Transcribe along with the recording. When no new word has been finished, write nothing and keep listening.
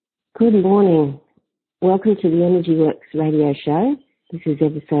Good morning. Welcome to the Energy Works radio show. This is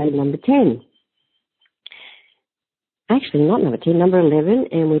episode number 10. Actually, not number 10, number 11,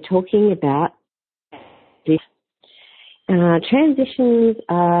 and we're talking about this. Transitions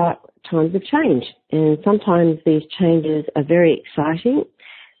are times of change, and sometimes these changes are very exciting,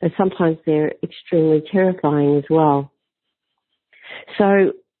 and sometimes they're extremely terrifying as well.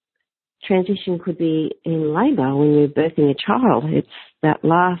 So, transition could be in labour when you're birthing a child. It's that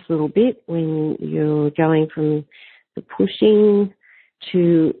last little bit when you're going from the pushing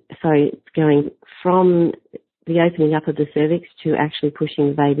going from the opening up of the cervix to actually pushing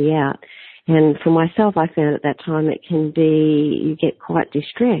the baby out. And for myself, I found at that time you get quite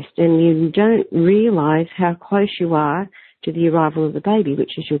distressed and you don't realise how close you are to the arrival of the baby,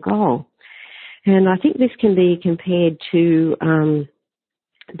 which is your goal. And I think this can be compared to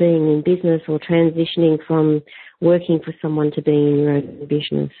being in business or transitioning from working for someone to being in your own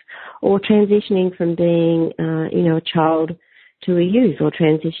business, or transitioning from being, a child to a youth, or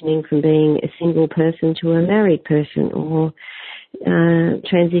transitioning from being a single person to a married person, or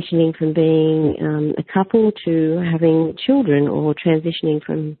transitioning from being a couple to having children, or transitioning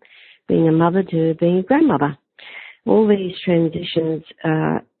from being a mother to being a grandmother. All these transitions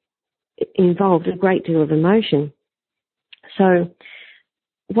involved a great deal of emotion. So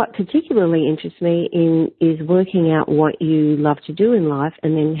what particularly interests me is working out what you love to do in life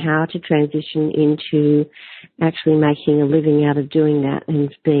and then how to transition into actually making a living out of doing that and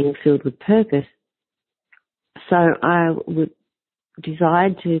being filled with purpose. So I would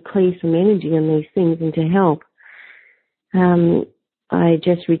decide to clear some energy on these things and to help. I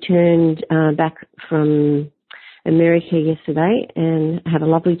just returned back from America yesterday and had a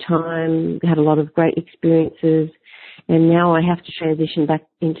lovely time, had a lot of great experiences. And now I have to transition back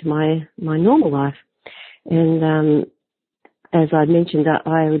into my normal life. And as I mentioned,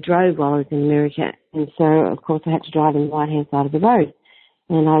 I drove while I was in America. And so, of course, I had to drive on the right-hand side of the road.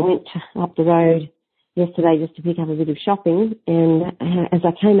 And I went up the road yesterday just to pick up a bit of shopping. And as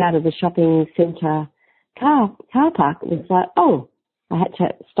I came out of the shopping centre car park, it was like, I had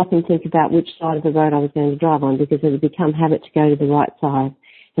to stop and think about which side of the road I was going to drive on, because it had become habit to go to the right side.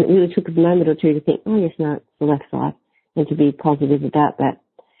 And it really took a moment or two to think, it's the left side, and to be positive about that.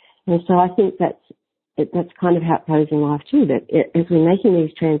 And so I think that's kind of how it goes in life too, that as we're making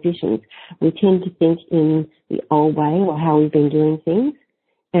these transitions, we tend to think in the old way or how we've been doing things,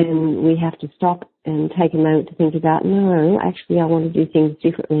 and we have to stop and take a moment to think about, no, actually I want to do things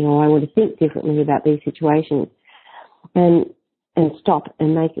differently, or I want to think differently about these situations, and stop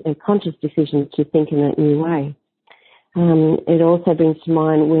and make a conscious decision to think in that new way. It also brings to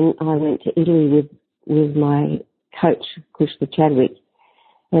mind when I went to Italy with my coach, Kushla Chadwick,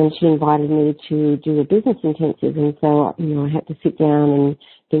 and she invited me to do a business intensive. And so, I had to sit down and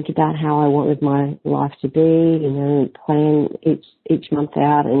think about how I wanted my life to be, plan each month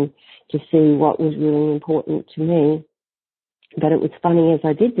out and to see what was really important to me. But it was funny, as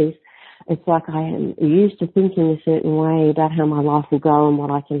I did this, it's like I am used to thinking a certain way about how my life will go and what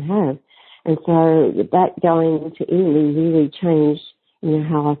I can have. And so that going to Italy really changed,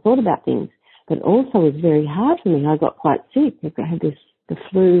 how I thought about things. But also it was very hard for me. I got quite sick. I had the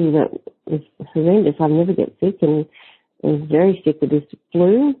flu that was horrendous. I never get sick, and I was very sick with this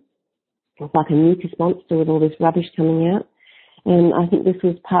flu. It was like a mucus monster with all this rubbish coming out. And I think this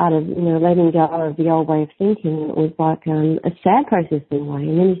was part of, letting go of the old way of thinking. It was like a sad processing way.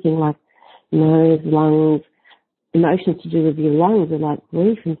 And anything like nose, lungs, emotions to do with your lungs are like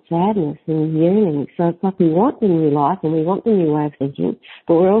grief and sadness and yearning. So it's like we want the new life and we want the new way of thinking,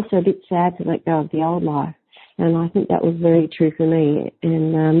 but we're also a bit sad to let go of the old life. And I think that was very true for me.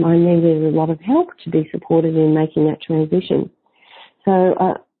 And I needed a lot of help to be supported in making that transition. So,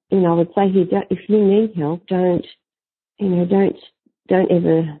 I would say here, if you need help, don't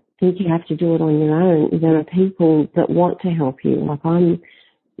ever think you have to do it on your own. There are people that want to help you. Like, I'm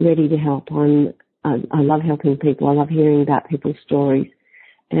ready to help. I love helping people. I love hearing about people's stories.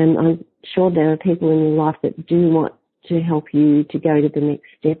 And I'm sure there are people in your life that do want to help you to go to the next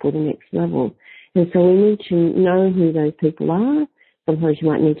step or the next level. And so we need to know who those people are. Sometimes you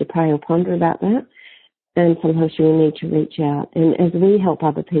might need to pray or ponder about that. And sometimes you will need to reach out. And as we help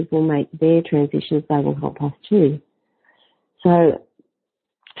other people make their transitions, they will help us too. So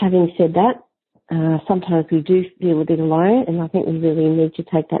having said that, sometimes we do feel a bit alone, and I think we really need to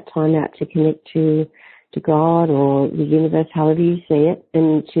take that time out to connect to God or the universe, however you see it,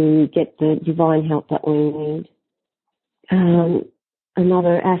 and to get the divine help that we need.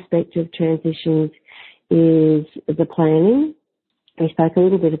 Another aspect of transitions is the planning. We spoke a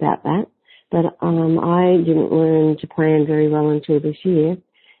little bit about that, but I didn't learn to plan very well until this year.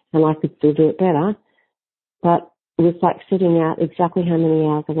 and I could still do it better. But it was like setting out exactly how many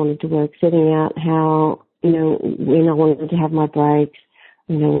hours I wanted to work, setting out how, when I wanted to have my breaks,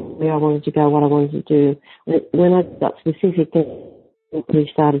 where I wanted to go, what I wanted to do. When I got specific, then it really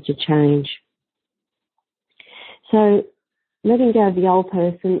started to change. So letting go of the old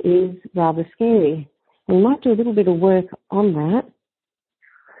person is rather scary. And we might do a little bit of work on that.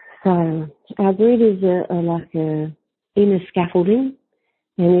 So our grid is like a inner scaffolding,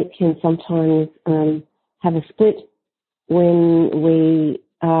 and it can sometimes have a split when we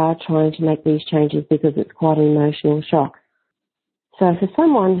are trying to make these changes because it's quite an emotional shock. So for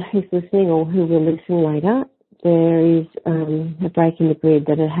someone who's listening or who will listen later, there is a break in the grid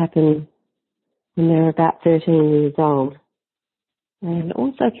that had happened when they were about 13 years old. And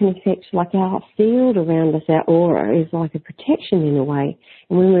also can affect like our field around us, our aura is like a protection in a way.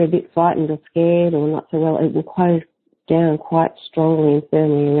 And when we're a bit frightened or scared or not so well, it will close down quite strongly and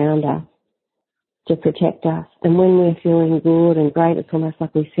firmly around us to protect us. And when we're feeling good and great, it's almost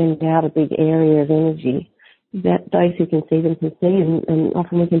like we send out a big area of energy that those who can see them can see, and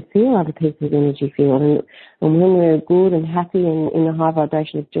often we can feel other people's energy field. And when we're good and happy and in a high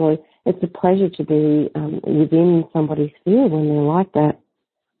vibration of joy, it's a pleasure to be within somebody's field when they're like that.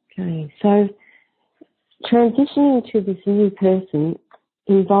 Okay, so transitioning to this new person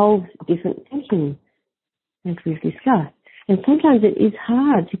involves different thinking, as we've discussed. And sometimes it is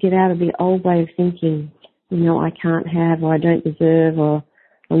hard to get out of the old way of thinking, I can't have, or I don't deserve, or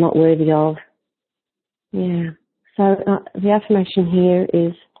I'm not worthy of. Yeah. So the affirmation here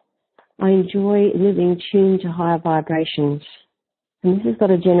is, I enjoy living tuned to higher vibrations. And this has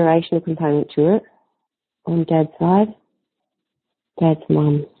got a generational component to it. On Dad's side, Dad's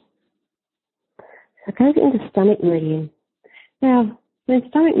mum. So it goes into stomach meridian. Now, when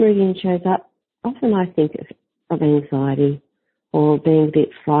stomach meridian shows up, often I think of anxiety or being a bit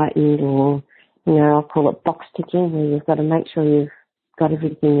frightened, or, I'll call it box ticking, where you've got to make sure you've got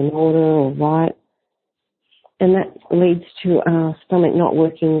everything in order or right. And that leads to our stomach not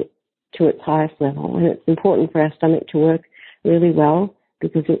working to its highest level. And it's important for our stomach to work really well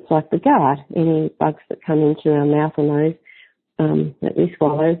because it's like the guard. Any bugs that come into our mouth or nose that we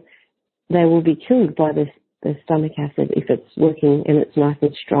swallow, they will be killed by the stomach acid if it's working and it's nice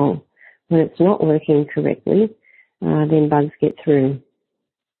and strong. When it's not working correctly, then bugs get through.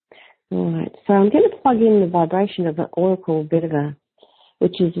 All right, so I'm going to plug in the vibration of an oracle vetiver,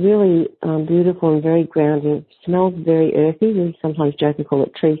 which is really beautiful and very grounding. It smells very earthy. We sometimes joke and call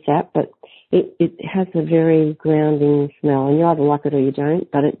it tree sap, but it has a very grounding smell, and you either like it or you don't,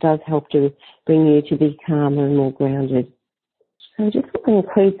 but it does help to bring you to be calmer and more grounded. So just going to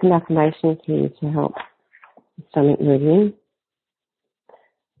include some affirmations here to help the stomach meridian.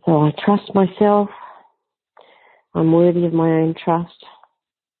 So I trust myself. I'm worthy of my own trust.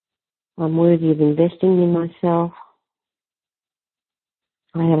 I'm worthy of investing in myself.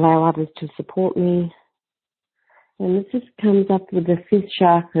 I allow others to support me. And this just comes up with the fifth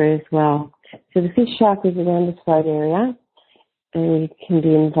chakra as well. So the fifth chakra is around the throat area, and it can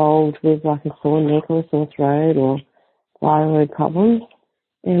be involved with like a sore neck or a sore throat or thyroid problems.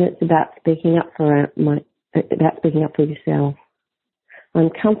 And it's about speaking up for yourself. I'm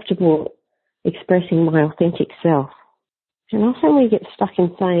comfortable expressing my authentic self. And often we get stuck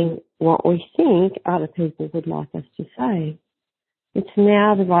in saying what we think other people would like us to say. It's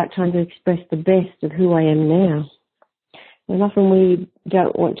now the right time to express the best of who I am now. And often we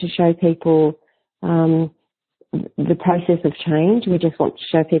don't want to show people the process of change. We just want to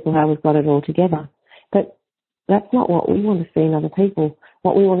show people how we've got it all together. But that's not what we want to see in other people.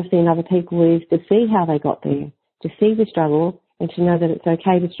 What we want to see in other people is to see how they got there, to see the struggle, and to know that it's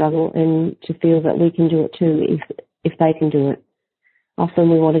okay to struggle and to feel that we can do it too if they can do it.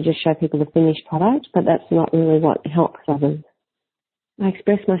 Often we want to just show people the finished product, but that's not really what helps others. I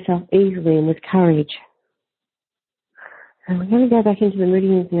express myself easily and with courage. And we're going to go back into the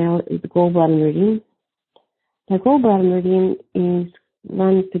meridians now, the gallbladder meridian. The gallbladder meridian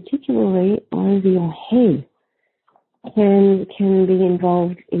runs particularly over your head and can be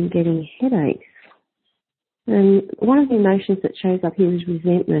involved in getting headaches. And one of the emotions that shows up here is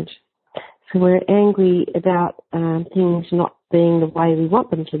resentment. So we're angry about things not being the way we want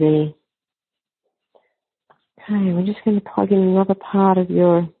them to be. Okay, we're just going to plug in another part of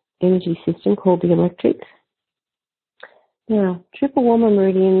your energy system called the electrics. Now, triple warmer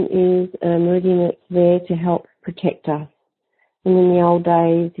meridian is a meridian that's there to help protect us. And in the old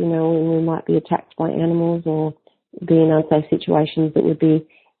days, when we might be attacked by animals or be in unsafe situations, that would be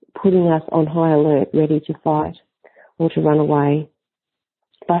putting us on high alert, ready to fight or to run away.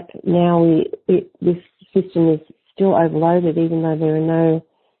 But now this system is still overloaded, even though there are no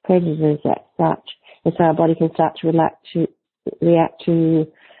predators as such. And so our body can start to react to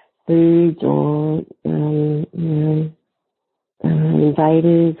foods or,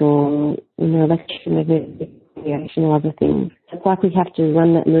 invaders or, electromagnetic radiation or other things. It's like we have to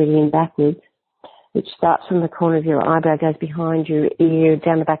run that meridian backwards, which starts from the corner of your eyebrow, goes behind your ear,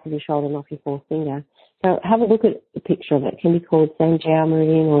 down the back of your shoulder and off your fourth finger. So have a look at the picture of it. It can be called Sanjiao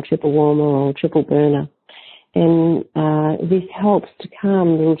meridian or triple warmer or triple burner. And this helps to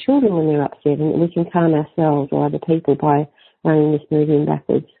calm little children when they're upset, and we can calm ourselves or other people by running this meridian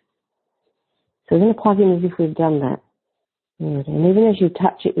backwards. So we're going to plug in as if we've done that. Good. And even as you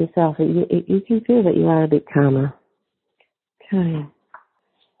touch it yourself, you can feel that you are a bit calmer. Okay.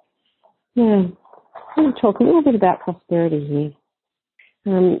 Now, I'm going to talk a little bit about prosperity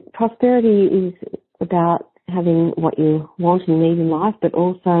here. Prosperity is about having what you want and need in life, but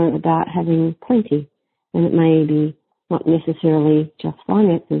also about having plenty. And it may be not necessarily just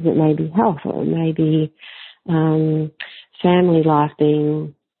finances, it may be health, or it may be family life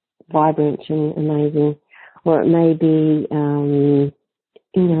being vibrant and amazing, or it may be,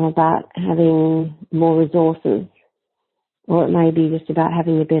 about having more resources, or it may be just about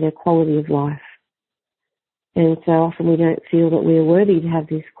having a better quality of life. And so often we don't feel that we're worthy to have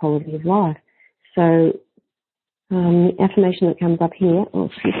this quality of life. So the affirmation that comes up here,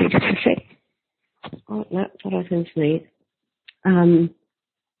 excuse me just a sec. Oh, no, that's what I was going to sneeze.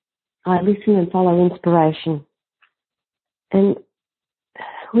 I listen and follow inspiration. And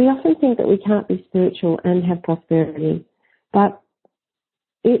we often think that we can't be spiritual and have prosperity, but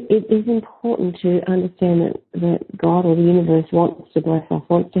it is important to understand that God or the universe wants to bless us,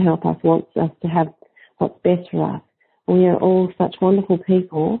 wants to help us, wants us to have what's best for us. We are all such wonderful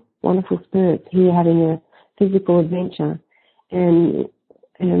people, wonderful spirits here having a physical adventure, and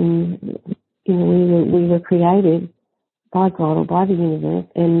we were created by God or by the universe,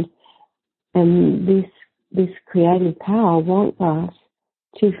 and this creative power wants us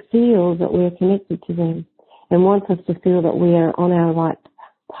to feel that we're connected to them, and wants us to feel that we are on our right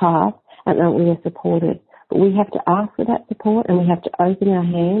path and that we are supported. But we have to ask for that support, and we have to open our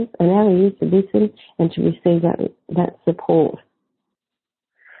hands and our ears to listen and to receive that support.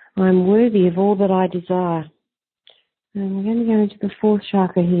 I'm worthy of all that I desire. And we're going to go into the fourth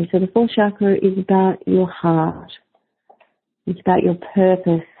chakra here. So the fourth chakra is about your heart. It's about your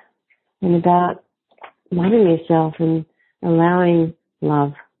purpose and about loving yourself and allowing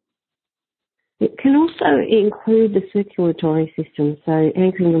love. It can also include the circulatory system, so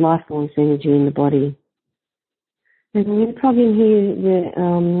anchoring the life force energy in the body. And we're going to plug in here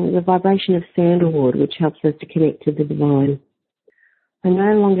the vibration of sandalwood, which helps us to connect to the divine. I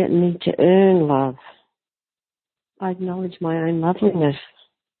no longer need to earn love. I acknowledge my own loveliness.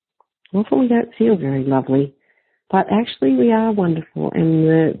 Often we don't feel very lovely, but actually we are wonderful, and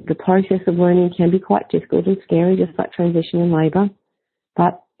the process of learning can be quite difficult and scary, just like transition and labour,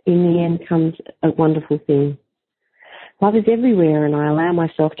 but in the end comes a wonderful thing. Love is everywhere, and I allow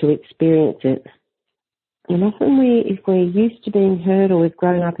myself to experience it. And often if we're used to being hurt, or we've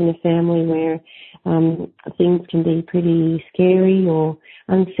grown up in a family where things can be pretty scary or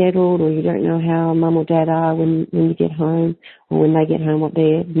unsettled, or you don't know how mum or dad are when you get home, or when they get home what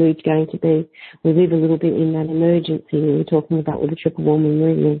their mood's going to be, we live a little bit in that emergency we were talking about with the triple warming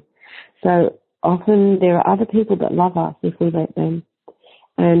meridian. So often there are other people that love us if we let them.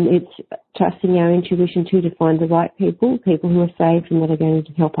 And it's trusting our intuition too to find the right people who are safe and that are going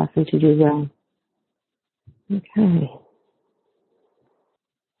to help us and to do well. Okay.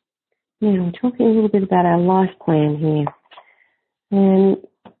 Now, we're talking a little bit about our life plan here. And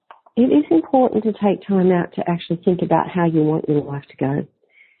it is important to take time out to actually think about how you want your life to go.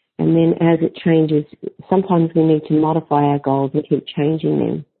 And then as it changes, sometimes we need to modify our goals and keep changing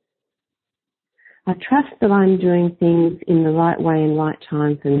them. I trust that I'm doing things in the right way and right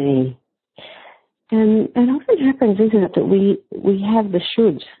time for me. And it often happens, isn't it, that we have the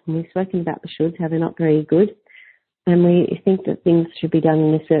shoulds, and we've spoken about the shoulds, how they're not very good, and we think that things should be done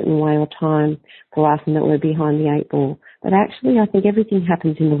in a certain way or time for us and that we're behind the eight ball. But actually, I think everything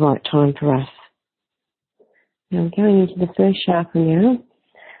happens in the right time for us. Now we're going into the first chakra now,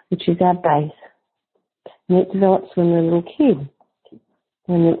 which is our base. And it develops when we're a little kid.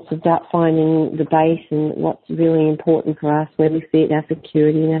 And it's about finding the base and what's really important for us, where we fit, our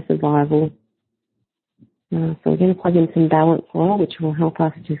security and our survival. So we're going to plug in some balance oil, which will help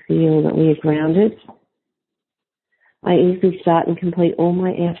us to feel that we are grounded. I easily start and complete all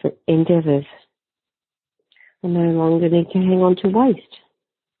my endeavours. I no longer need to hang on to waste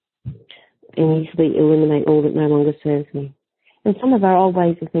and easily eliminate all that no longer serves me. And some of our old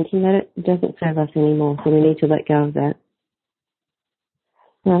ways of thinking that it doesn't serve us anymore, so we need to let go of that.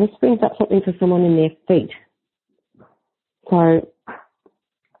 Now this brings up something for someone in their feet. So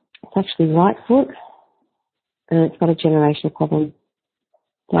it's actually right foot, and it's got a generational problem.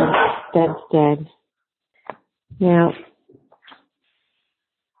 Dad's dad. Now,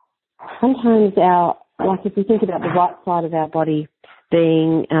 sometimes if we think about the right side of our body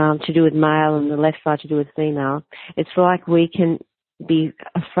being to do with male and the left side to do with female, it's like we can be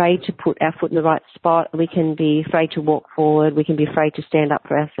afraid to put our foot in the right spot. We can be afraid to walk forward. We can be afraid to stand up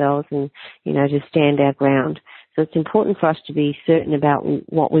for ourselves and, to stand our ground. So it's important for us to be certain about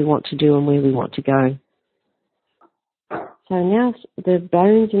what we want to do and where we want to go. So now the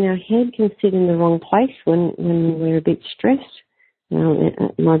bones in our head can sit in the wrong place when we're a bit stressed.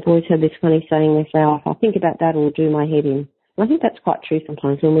 My boys have this funny saying, they say, if I think about that, it'll do my head in. And I think that's quite true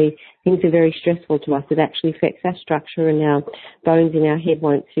sometimes. When things are very stressful to us, it actually affects our structure and our bones in our head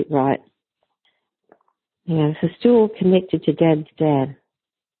won't sit right. Yeah, so still connected to Dad's dad.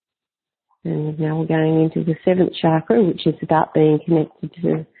 And now we're going into the 7th chakra, which is about being connected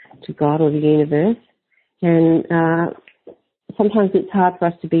to God or the universe. And sometimes it's hard for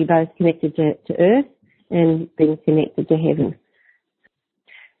us to be both connected to Earth and being connected to heaven.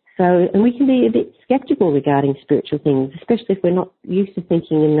 So, and we can be a bit skeptical regarding spiritual things, especially if we're not used to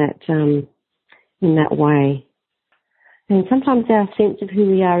thinking in that way. And sometimes our sense of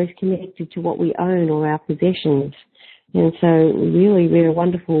who we are is connected to what we own or our possessions. And so really we're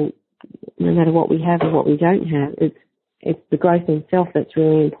wonderful no matter what we have or what we don't have. It's the growth in self that's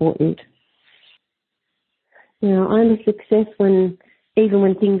really important. I'm a success even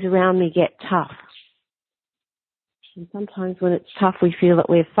when things around me get tough. And sometimes when it's tough, we feel that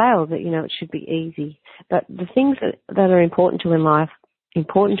we've failed, that, it should be easy. But the things that are important to us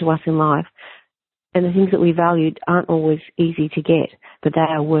in life, and the things that we valued aren't always easy to get, but they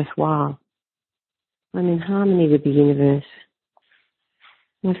are worthwhile. I'm in harmony with the universe.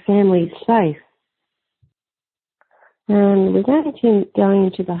 My family is safe. And we're going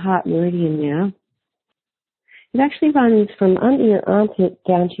into the heart meridian now. It actually runs from under your armpit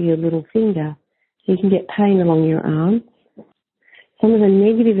down to your little finger. So you can get pain along your arm. Some of the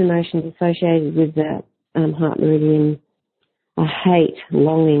negative emotions associated with the heart meridian are hate,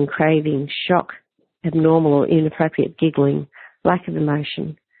 longing, craving, shock, abnormal or inappropriate giggling, lack of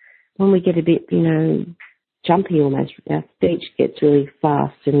emotion. When we get a bit, jumpy almost, our speech gets really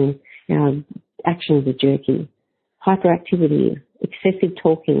fast and our actions are jerky. Hyperactivity, excessive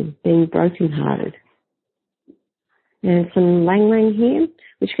talking, being broken-hearted. And some Lang Lang here,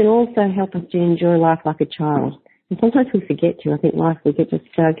 which can also help us to enjoy life like a child. And sometimes we forget to. I think life will get just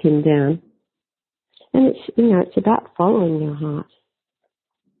drag him down. And it's about following your heart.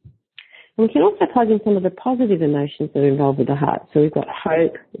 And we can also plug in some of the positive emotions that are involved with the heart. So we've got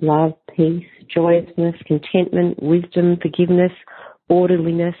hope, love, peace, joyousness, contentment, wisdom, forgiveness,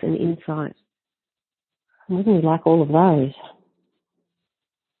 orderliness, and insight. And we really like all of those.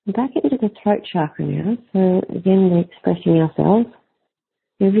 Back into the throat chakra now. So again, we're expressing ourselves.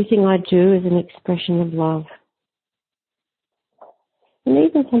 Everything I do is an expression of love. And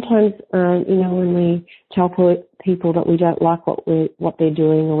even sometimes, when we tell people that we don't like what they're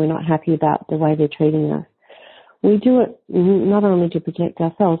doing or we're not happy about the way they're treating us, we do it not only to protect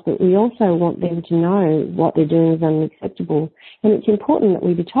ourselves, but we also want them to know what they're doing is unacceptable. And it's important that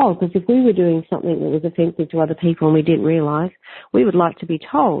we be told, because if we were doing something that was offensive to other people and we didn't realise, we would like to be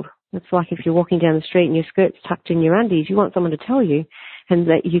told. It's like if you're walking down the street and your skirt's tucked in your undies, you want someone to tell you and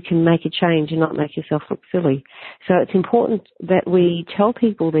that you can make a change and not make yourself look silly. So it's important that we tell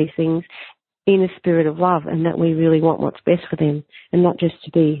people these things in a spirit of love and that we really want what's best for them and not just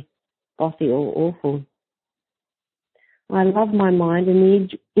to be bossy or awful. I love my mind and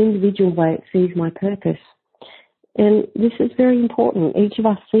the individual way it sees my purpose. And this is very important. Each of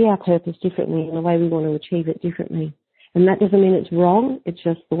us see our purpose differently and the way we want to achieve it differently. And that doesn't mean it's wrong, it's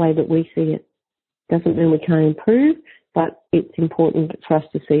just the way that we see it. Doesn't mean we can't improve, but it's important for us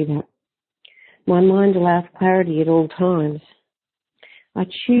to see that. My mind allows clarity at all times. I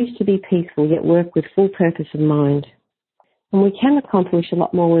choose to be peaceful, yet work with full purpose of mind. And we can accomplish a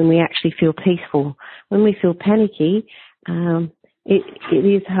lot more when we actually feel peaceful. When we feel panicky, it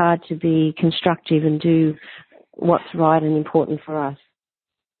is hard to be constructive and do what's right and important for us.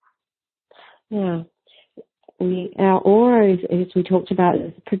 Now, our aura, as we talked about,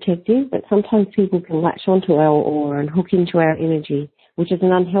 is protective, but sometimes people can latch onto our aura and hook into our energy, which is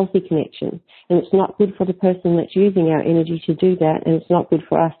an unhealthy connection. And it's not good for the person that's using our energy to do that, and it's not good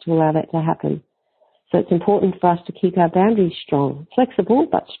for us to allow that to happen. So it's important for us to keep our boundaries strong, flexible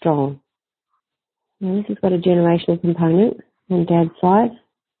but strong. Now this has got a generational component on Dad's side,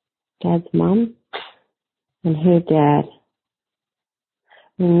 Dad's mum, and her dad.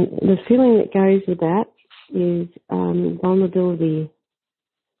 And the feeling that goes with that is vulnerability.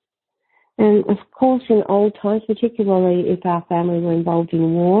 And of course, in old times, particularly if our family were involved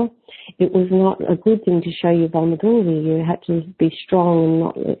in war, it was not a good thing to show your vulnerability. You had to be strong and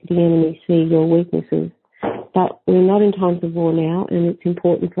not let the enemy see your weaknesses. But we're not in times of war now, and it's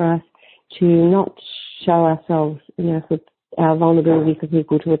important for us to not show ourselves, for our vulnerability for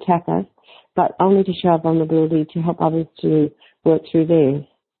people to attack us, but only to show our vulnerability to help others to work through theirs.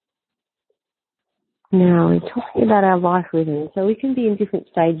 Now, we're talking about our life rhythm. So we can be in different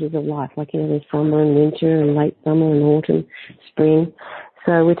stages of life, like, there's summer and winter and late summer and autumn, spring.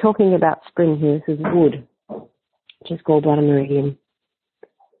 So we're talking about spring here. This is wood, which is gallbladder meridian.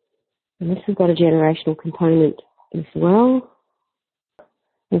 And this has got a generational component as well.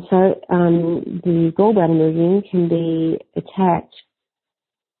 And so the gallbladder meridian can be attacked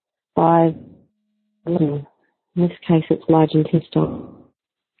by, in this case, it's large intestine.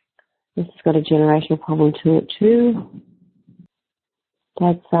 This has got a generational problem to it too.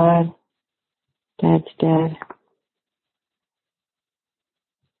 Dad's side, dad's dad.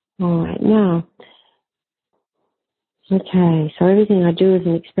 All right, now, okay, so everything I do is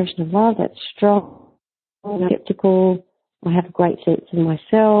an expression of love. That's strong, I'm skeptical. I have a great sense of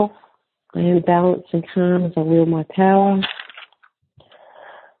myself. I am balanced and calm as I wield my power.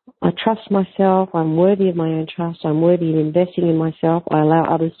 I trust myself. I'm worthy of my own trust. I'm worthy of investing in myself. I allow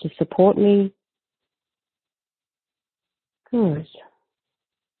others to support me. Good.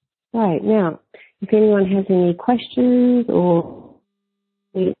 Right, now, if anyone has any questions or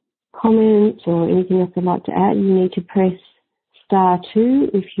any comments or anything else they'd like to add, you need to press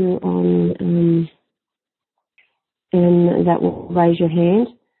 *2 if you're on, and that will raise your hand.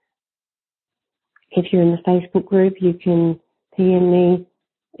 If you're in the Facebook group, you can PM me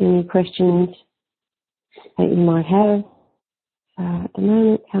any questions that you might have. At the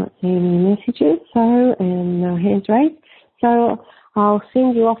moment, can't see any messages, and no hands raised. So I'll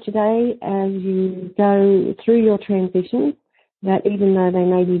send you off today as you go through your transitions, that even though they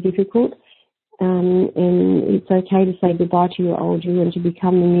may be difficult, and it's okay to say goodbye to your old you and to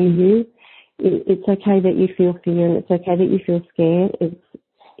become the new you. It's okay that you feel fear and it's okay that you feel scared.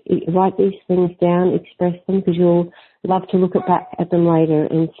 Write these things down, express them, because you'll love to look back at them later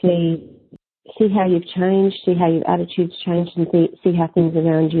and see how you've changed, see how your attitude's changed, and see how things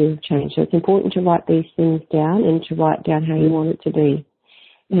around you have changed. So it's important to write these things down and to write down how you want it to be.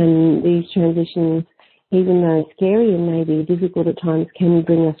 And these transitions, even though scary and maybe difficult at times, can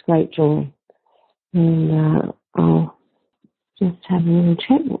bring us great joy. And I'll just have a little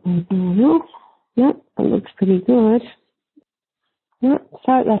check with everyone else. Yep, that looks pretty good. Yep,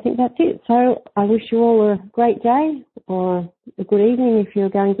 so I think that's it. So I wish you all a great day or a good evening if you're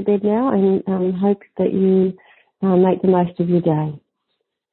going to bed now, and hope that you make the most of your day.